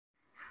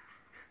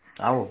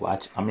I was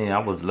watch. I mean, I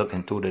was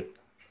looking through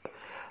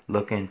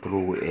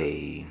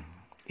a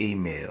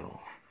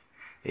email.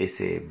 It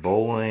said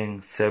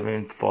Boeing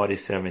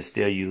 747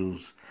 still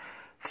use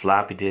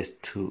floppy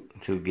disk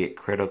to get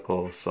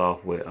critical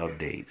software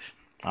updates.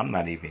 I'm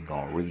not even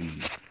gonna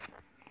read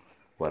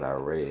what I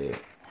read.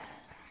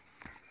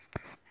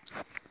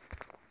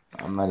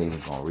 I'm not even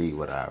gonna read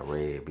what I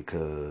read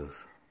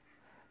because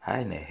how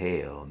in the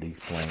hell these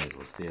planes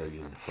were still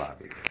using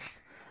floppy disks?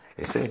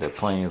 They say the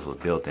planes was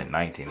built in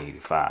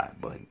 1985,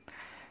 but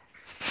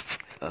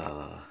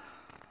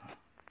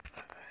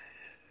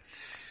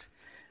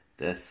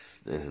that's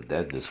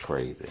just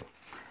crazy.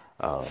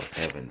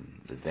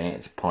 Having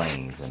advanced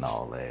planes and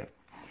all that,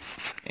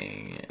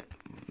 and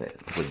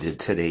with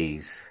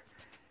today's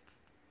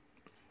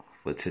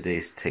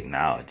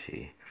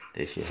technology,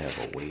 they should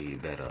have a way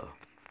better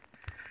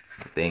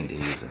thing than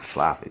using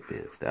floppy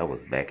disks. That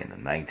was back in the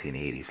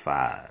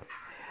 1985.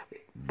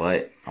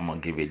 But I'm gonna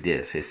give you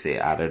this. It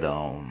said out of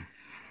the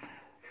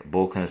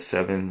Vulcan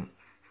 7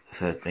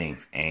 such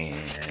things,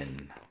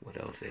 and what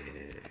else they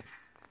had?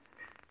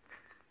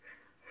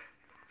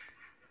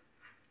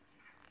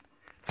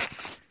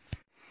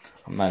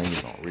 I'm not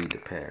even gonna read the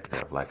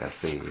paragraph like I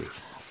said,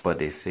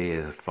 but it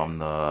says from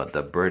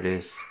the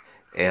British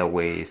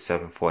Airways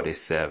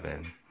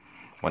 747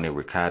 when it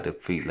retired the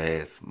fleet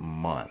last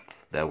month.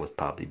 That was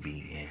probably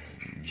be in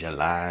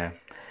July,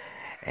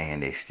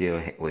 and they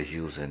still was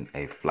using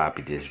a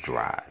floppy disk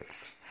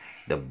drive.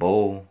 The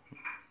Bo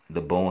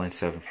the Boeing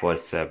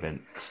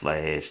 747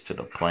 slash to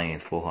the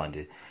planes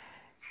 400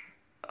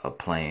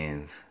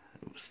 planes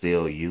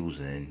still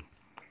using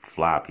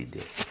floppy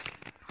disks,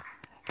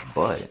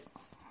 but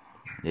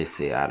they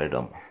say out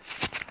of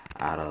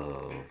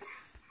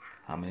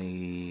how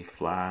many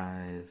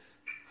flies?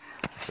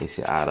 They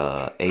say out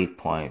of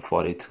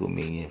 8.42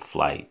 million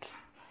flights,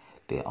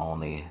 they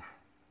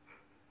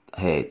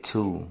had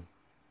two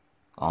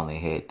only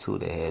had two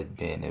that had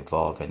been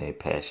involved in a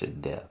passenger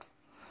death.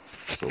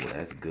 So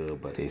that's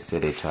good, but they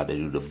said they tried to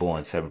do the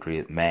Boeing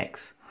 738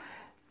 MAX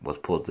was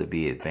supposed to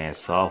be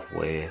advanced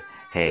software,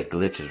 had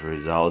glitches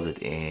resulted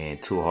in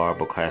two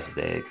horrible crashes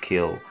that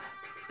killed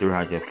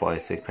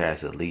 346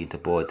 passengers, leading the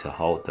board to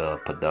halt the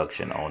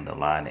production on the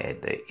line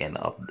at the end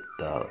of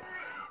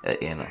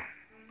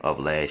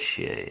last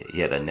year.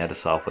 Yet another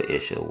software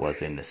issue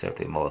was in the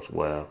September most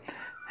well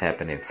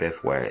happened in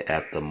February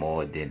after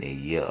more than a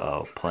year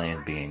of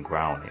planes being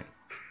grounded.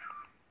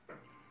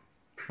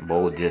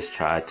 Boeing just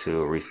tried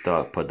to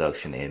restart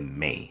production in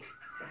May.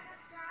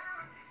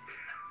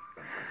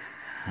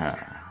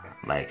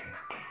 Like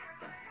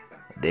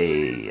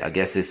I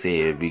guess they said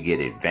if we get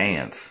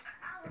advanced,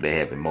 they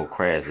having more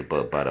crashes,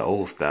 but by the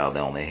old style, they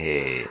only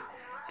had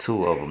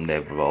two of them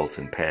that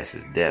resulted in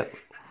passenger death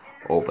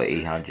over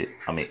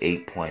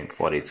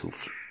 8.42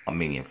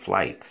 million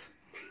flights.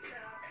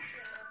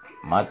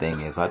 My thing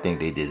is, I think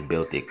they just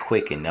built it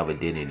quick and never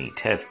did any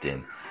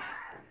testing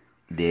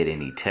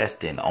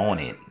on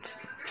it,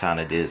 trying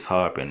to just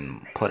harp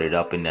and put it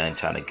up in there and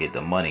trying to get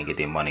their money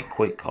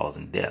quick,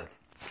 causing death.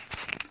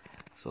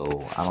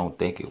 So I don't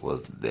think it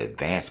was the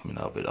advancement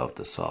of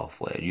the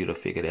software. You'd have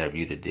figured out if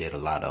you'd have did a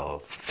lot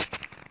of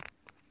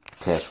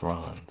test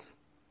runs.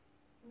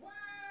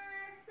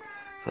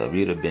 So if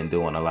you'd have been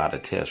doing a lot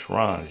of test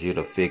runs, you'd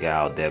have figured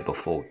out that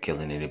before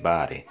killing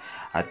anybody.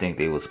 I think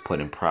they was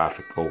putting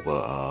profit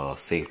over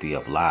safety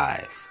of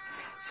lives.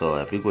 So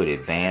if you could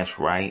advance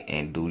right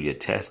and do your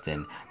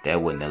testing,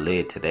 that wouldn't have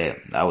led to that.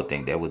 I would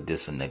think that was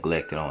just a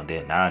neglected on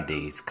that.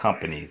 Nowadays,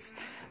 companies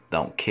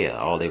don't care.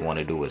 All they want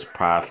to do is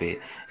profit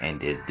and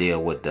just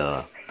deal with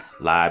the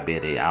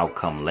liability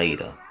outcome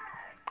later,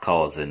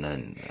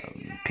 causing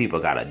people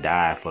gotta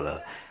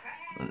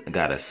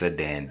sit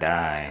there and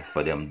die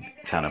for them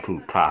trying to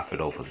prove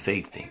profit over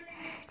safety.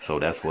 So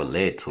that's what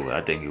led to it.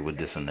 I think it was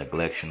just a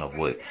neglection of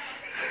what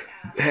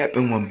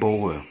happened when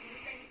Boeing.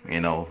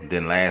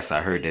 Then last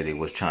I heard that it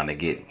was trying to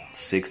get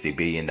 $60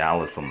 billion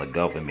from the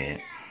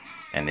government,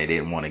 and they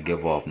didn't want to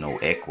give off no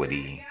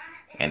equity,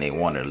 and they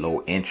wanted a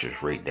low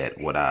interest rate. That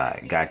what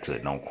I got to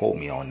it. Don't quote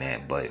me on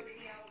that, but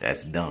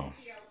that's dumb.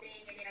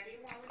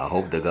 I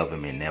hope the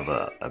government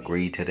never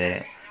agreed to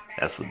that.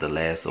 That's what the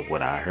last of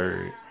what I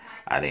heard.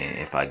 I didn't.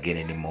 If I get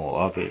any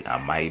more of it, I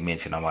might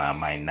mention it. I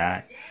might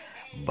not.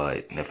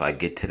 But if I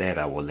get to that,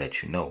 I will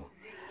let you know.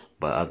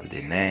 But other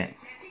than that,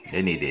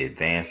 they need to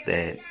advance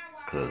that,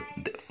 because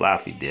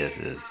floppy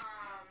disk is,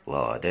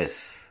 Lord,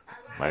 that's,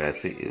 like I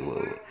said,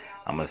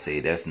 I'm going to say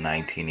that's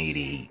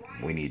 1988.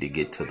 We need to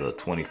get to the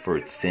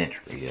 21st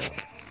century, yeah.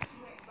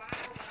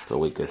 So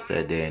we could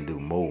sit there and do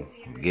more,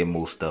 get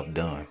more stuff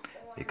done.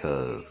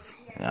 Because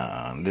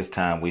this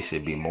time we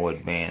should be more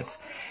advanced,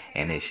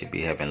 and they should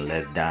be having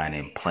less dying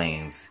in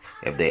planes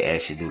if they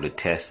actually do the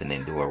testing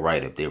and do it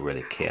right, if they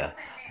really care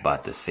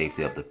about the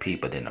safety of the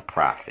people than the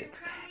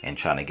profits, and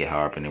trying to get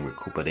harping and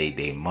recuperate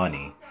their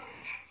money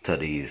to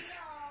these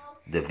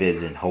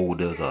division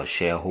holders or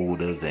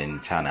shareholders,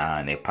 and trying to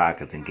iron their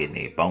pockets and getting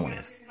their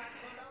bonus.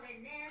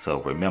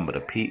 So remember,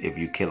 if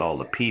you kill all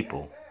the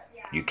people,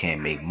 you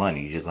can't make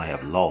money. You're gonna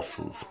have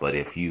lawsuits. But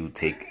if you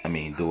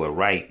do it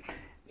right,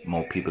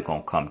 more people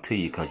gonna come to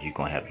you because you're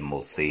gonna have the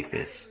most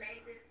safest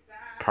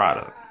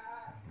product.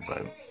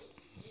 But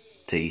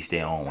to each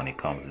their own when it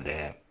comes to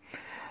that.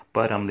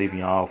 But I'm leaving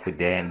you off with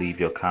that. Leave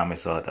your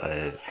comments at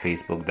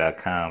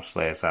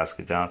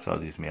facebook.com/Oscar Johnson. Or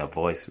leave me a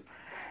voice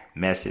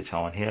message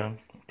on here.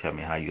 Tell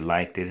me how you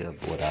liked it,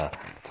 what I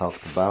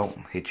talked about.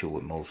 Hit you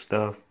with more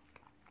stuff.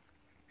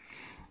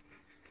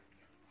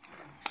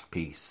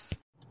 Peace.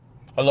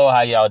 Hello,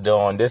 how y'all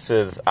doing? This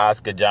is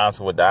Oscar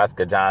Johnson with the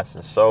Oscar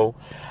Johnson Show.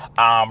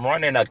 I'm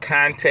running a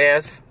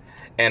contest,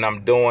 and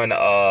I'm doing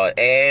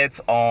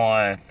ads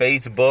on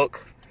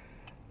Facebook.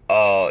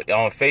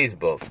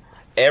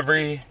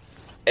 Every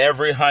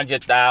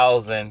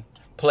 100,000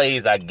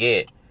 plays I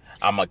get,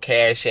 I'm a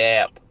cash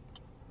app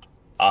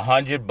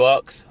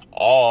 $100,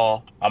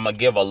 or I'm gonna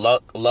give a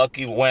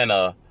lucky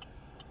winner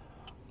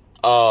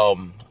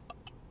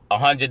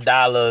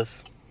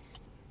 $100.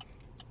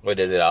 What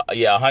is it?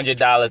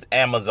 $100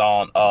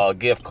 Amazon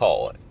gift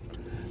card.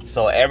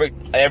 So every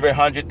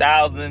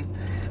 100,000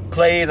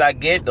 plays I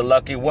get, the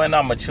lucky winner,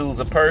 I'm gonna choose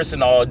a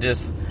person, or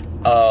just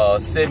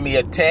send me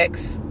a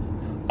text.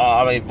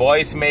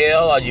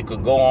 Voicemail, or you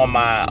could go on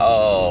my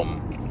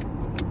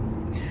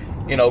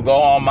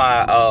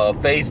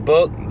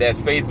Facebook. That's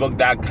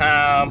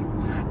facebook.com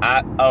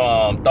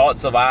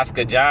Thoughts of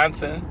Oscar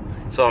Johnson.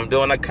 So I'm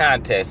doing a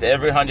contest.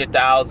 Every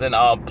 100,000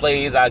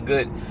 plays I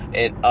get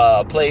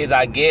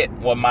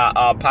with my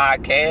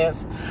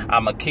podcast,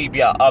 I'm gonna keep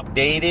y'all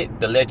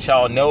updated to let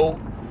y'all know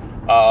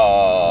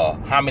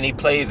how many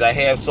plays I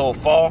have so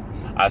far.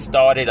 I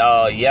started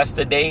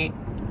yesterday,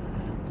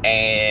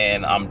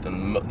 and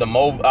the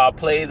more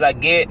plays I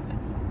get,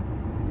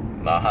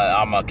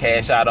 I'm gonna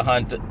cash out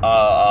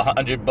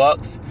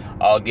 $100.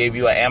 I'll give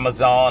you an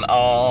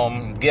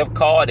Amazon gift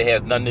card. It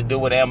has nothing to do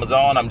with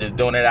Amazon. I'm just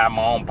doing it out of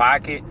my own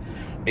pocket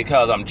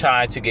because I'm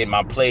trying to get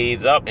my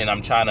plays up, and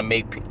I'm trying to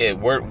make it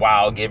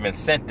worthwhile, give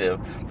incentive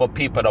for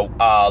people to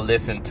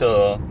listen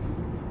to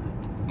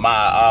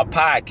my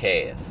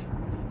podcast.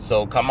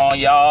 So come on,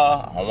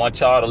 y'all. I want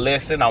y'all to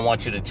listen. I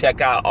want you to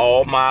check out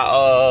all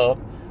my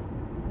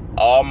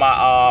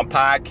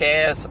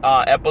podcast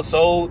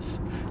episodes.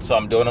 So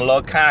I'm doing a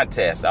little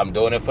contest. I'm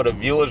doing it for the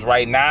viewers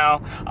right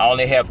now. I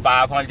only have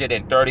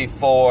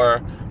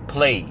 534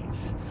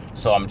 plays.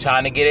 So I'm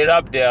trying to get it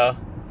up there.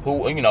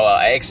 An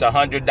extra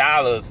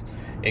 $100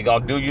 is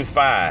gonna do you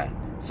fine.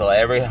 So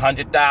every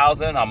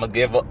 100,000, I'm gonna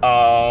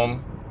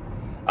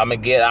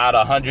get out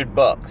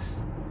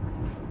 $100.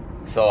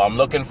 So I'm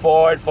looking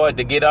forward for it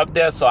to get up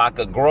there so I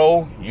could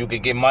grow. You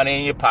could get money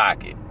in your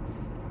pocket.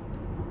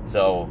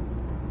 So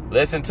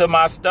listen to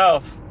my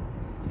stuff.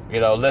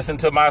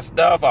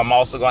 I'm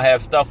also going to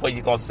have stuff where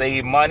you're going to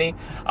save money.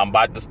 I'm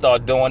about to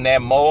start doing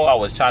that more. I'm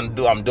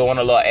doing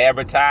a little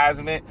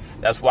advertisement.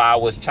 That's why I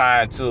was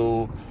trying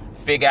to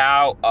figure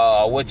out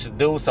what to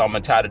do. So I'm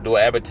going to try to do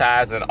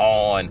advertising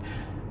on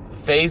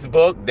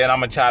Facebook. Then I'm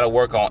going to try to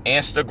work on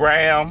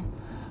Instagram.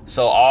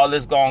 So all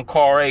this going to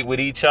correlate with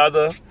each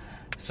other.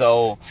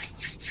 So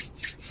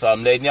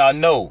I'm letting y'all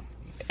know,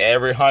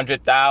 every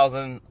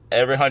 100,000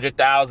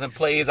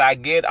 plays I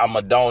get, I'm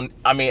going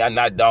to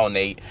not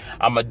donate.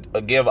 I'm going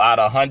to give out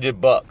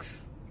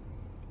 $100.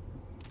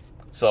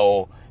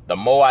 So the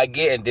more I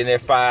get, and then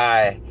if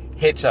I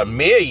hit a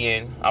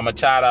million, I'm going to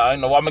try to, I'm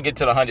going to get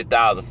to the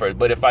 100,000 first.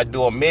 But if I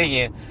do a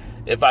million,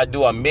 I'm going to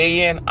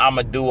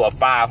do a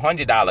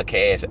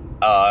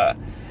 $500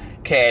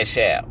 cash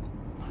app.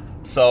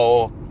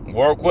 So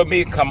work with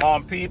me. Come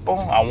on, people.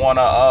 I want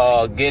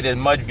to get as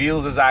much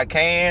views as I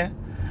can.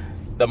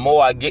 The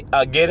more I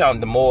get on,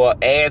 the more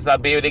ads I'll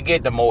be able to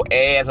get. The more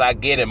ads I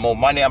get and more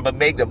money I'm going to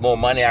make, the more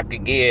money I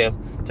could give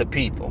to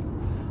people.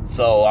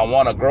 So I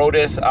want to grow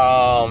this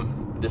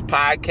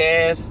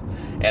podcast,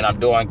 and I'm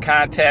doing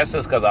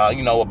contests because,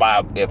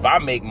 if I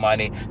make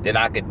money, then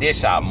I could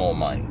dish out more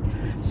money.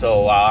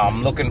 So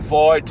I'm looking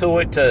forward to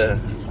it.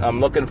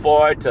 I'm looking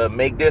forward to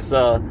make this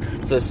a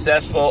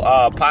successful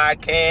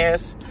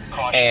podcast.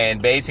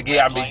 And basically,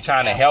 I'll be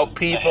trying to help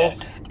people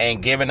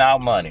and giving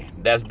out money.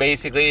 That's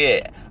basically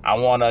it. I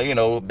want to,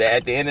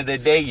 at the end of the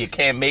day, you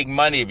can't make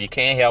money if you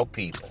can't help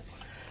people.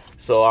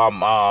 So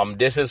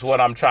this is what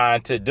I'm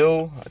trying to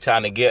do. I'm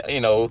trying to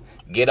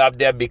get up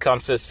there, become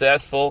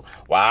successful.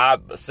 While I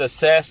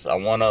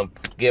want to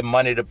give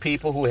money to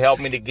people who help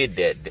me to get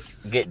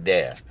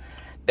there.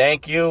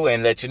 Thank you,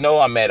 and let you know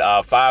I'm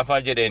at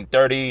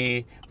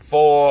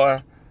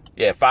 534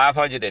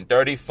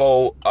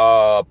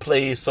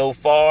 plays so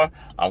far.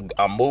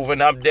 I'm moving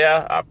up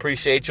there. I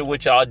appreciate you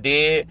what y'all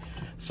did.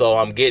 So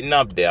I'm getting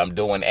up there. I'm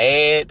doing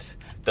ads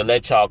to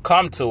let y'all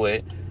come to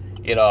it.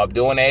 I'm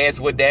doing ads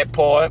with that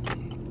part.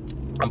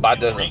 I'm about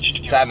to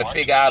try to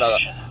figure out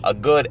a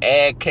good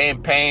ad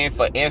campaign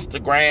for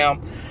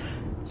Instagram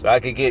so I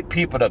could get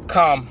people to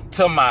come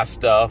to my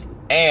stuff,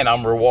 and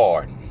I'm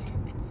rewarding.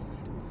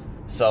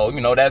 So,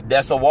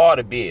 that's a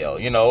water bill,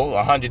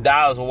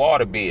 $100 a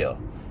water bill.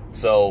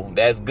 So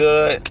that's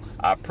good.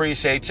 I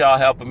appreciate y'all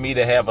helping me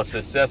to have a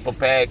successful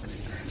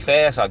this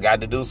fast. I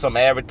got to do some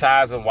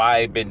advertising while I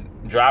ain't been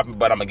dropping,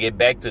 but I'm going to get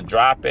back to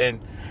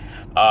dropping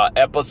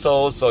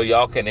episodes so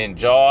y'all can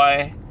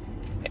enjoy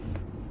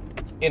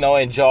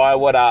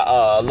what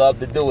I love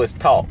to do is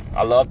talk.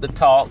 I love to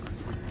talk.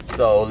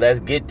 So let's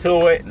get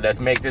to it. Let's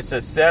make this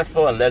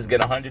successful, and let's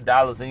get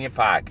 $100 in your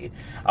pocket.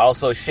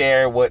 Also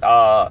share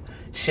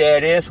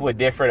this with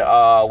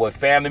different with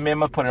family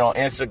members. Put it on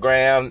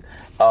Instagram,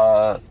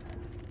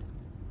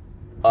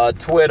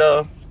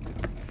 Twitter,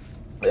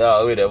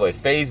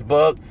 with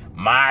Facebook,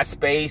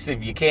 MySpace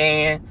if you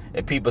can.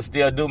 If people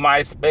still do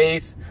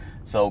MySpace,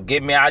 so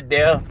get me out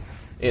there.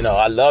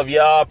 I love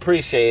y'all.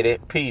 Appreciate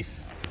it.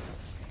 Peace.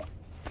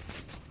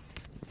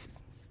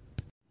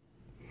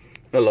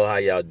 Hello, how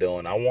y'all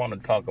doing? I want to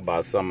talk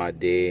about something I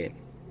did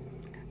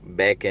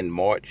back in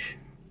March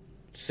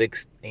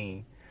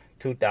 16,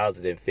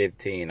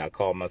 2015. I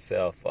called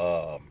myself,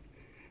 I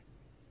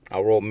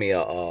wrote me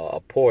a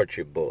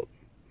poetry book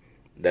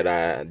that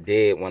I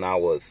did when I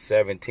was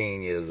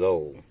 17 years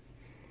old.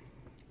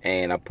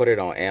 And I put it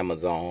on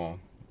Amazon.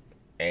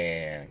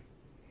 And,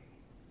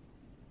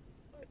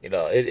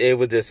 it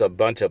was just a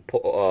bunch of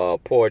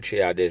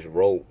poetry I just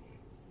wrote.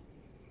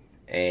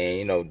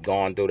 And,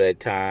 going through that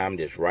time,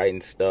 just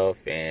writing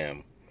stuff.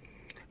 And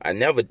I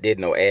never did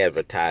no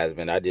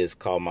advertisement. I just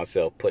called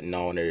myself putting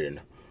on it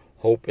and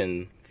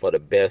hoping for the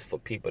best for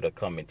people to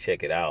come and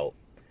check it out.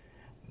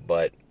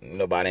 But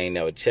nobody ain't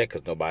never checked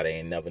because nobody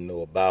ain't never knew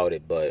about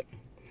it. But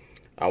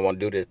I want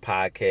to do this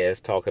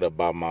podcast talking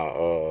about my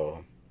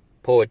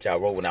poetry I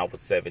wrote when I was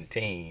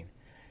 17.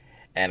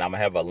 And I'm going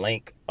to have a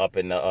link up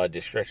in the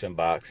description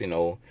box.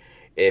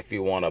 If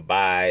you want to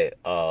buy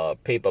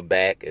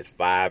paperback, it's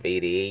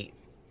 $5.88.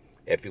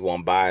 If you want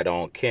to buy it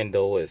on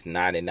Kindle, it's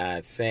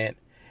 99 cents.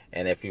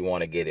 And if you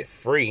want to get it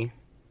free,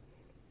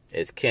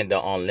 it's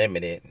Kindle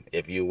Unlimited.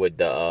 If you with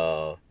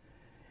the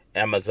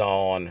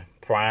Amazon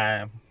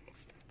Prime,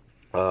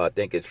 I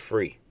think it's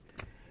free.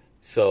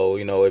 So,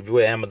 if you're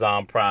with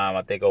Amazon Prime,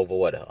 I think over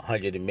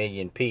 100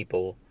 million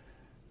people,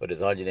 but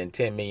there's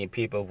 110 million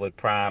people with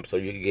Prime, so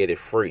you can get it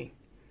free.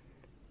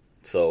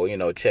 So,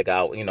 check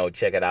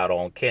it out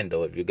on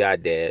Kindle if you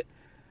got that.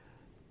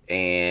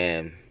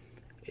 And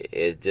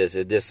it's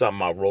just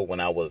something I wrote when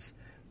I was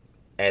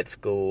at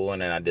school,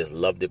 and then I just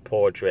loved the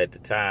poetry at the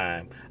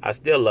time. I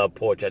still love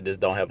poetry. I just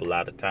don't have a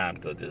lot of time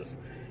to just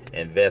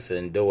invest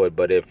and do it.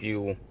 But if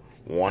you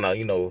want to,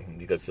 you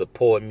can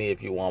support me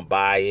if you want to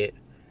buy it,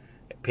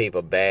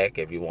 paperback.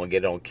 If you want to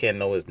get it on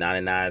Kindle, it's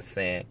 99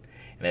 cents.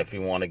 And if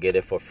you want to get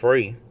it for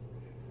free,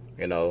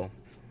 you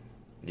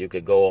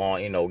could go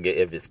on, get,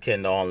 if it's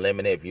Kindle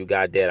Unlimited, if you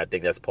got that, I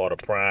think that's part of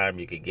Prime,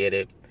 you could get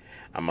it.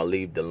 I'm going to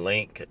leave the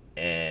link.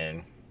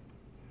 And,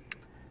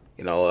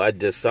 at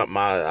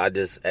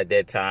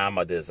that time,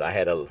 I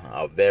had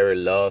a very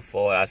love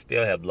for it. I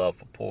still have love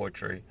for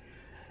poetry.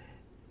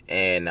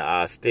 And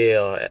I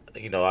still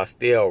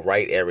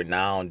write every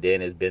now and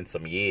then. It's been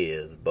some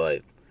years,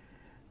 but,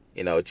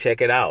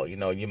 check it out.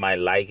 You might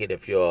like it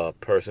if you're a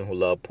person who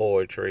loves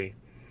poetry.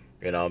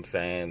 You know what I'm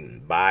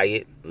saying? Buy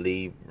it,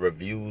 leave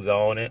reviews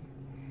on it.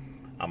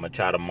 I'm going to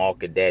try to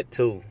market that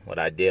too, what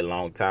I did a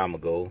long time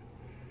ago.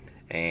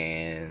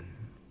 And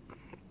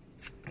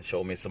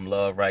show me some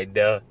love right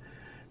there.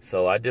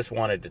 So I just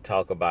wanted to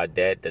talk about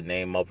that. The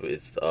name of it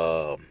is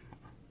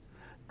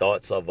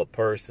Thoughts of a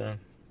Person,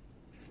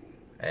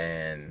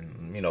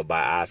 and,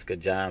 by Oscar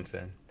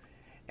Johnson.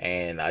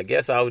 And I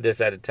guess I was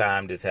just at the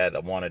time I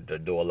wanted to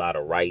do a lot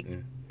of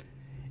writing.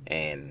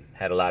 And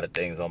had a lot of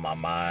things on my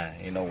mind,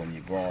 when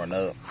you're growing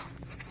up.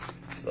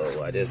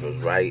 So I just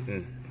was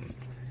writing.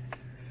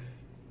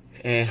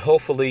 And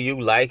hopefully you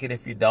like it.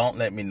 If you don't,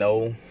 let me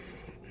know.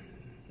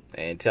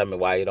 And tell me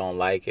why you don't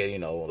like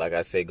it. Like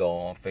I said, go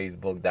on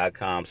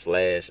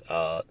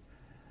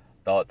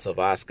Facebook.com/Thoughts of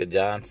Oscar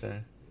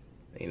Johnson.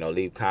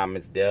 Leave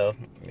comments there.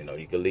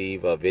 You can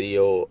leave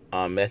video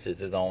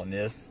messages on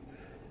this.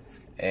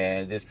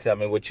 And just tell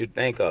me what you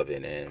think of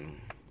it. And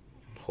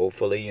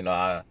hopefully,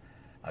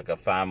 I can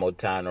find more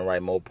time to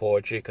write more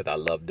poetry because I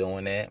love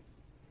doing that.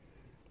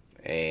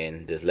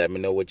 And just let me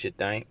know what you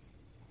think.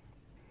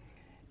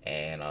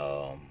 And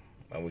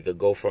we could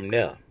go from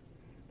there.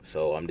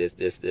 So I'm just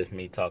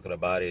me talking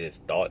about it. It's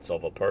Thoughts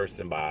of a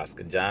Person by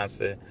Oscar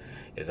Johnson.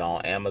 It's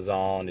on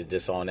Amazon. It's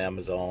just on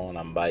Amazon.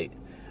 I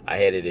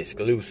had it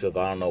exclusive.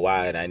 I don't know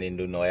why, and I didn't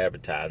do no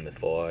advertisement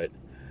for it.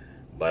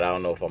 But I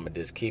don't know if I'm going to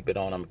just keep it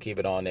on. I'm going to keep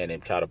it on there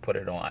and try to put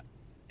it on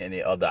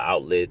any other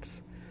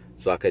outlets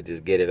so I could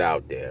just get it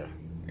out there.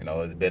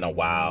 It's been a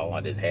while.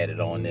 I just had it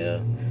on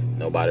there.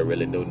 Nobody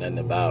really knew nothing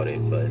about it.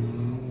 But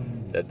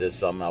that's just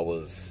something I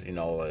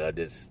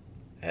just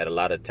had a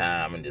lot of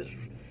time and just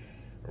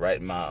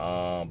writing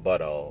my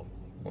butt off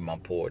with my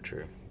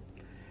poetry.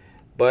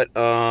 But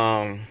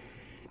I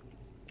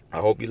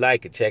hope you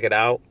like it. Check it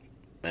out.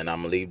 And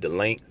I'm going to leave the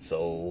link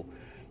so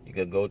you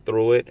can go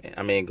through it. And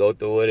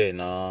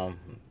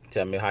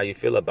tell me how you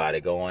feel about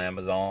it. Go on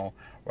Amazon,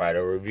 write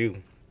a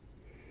review.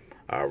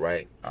 All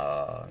right.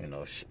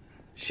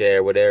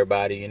 Share with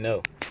everybody you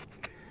know.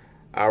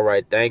 All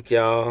right. Thank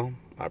y'all.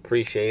 I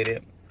appreciate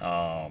it.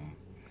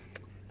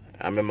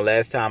 I remember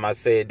last time I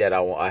said that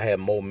I had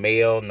more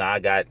male. Now I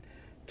got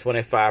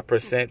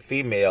 25%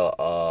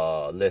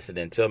 female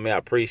listening to me. I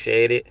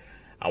appreciate it.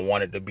 I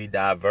wanted to be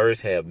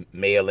diverse, have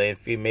male and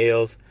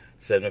females.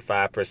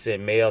 75%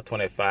 male,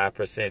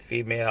 25%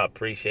 female. I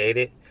appreciate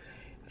it.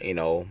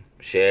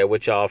 Share it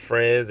with y'all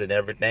friends and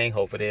everything.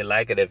 Hopefully they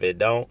like it. If it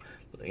don't,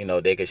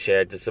 they can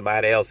share it to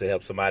somebody else and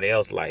help somebody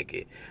else like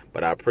it.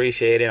 But I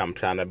appreciate it. I'm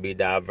trying to be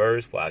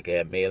diverse where I can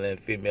have male and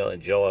female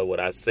enjoy what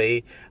I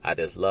say. I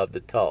just love to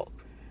talk.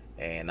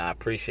 And I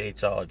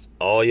appreciate y'all.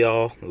 All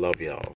y'all. Love y'all.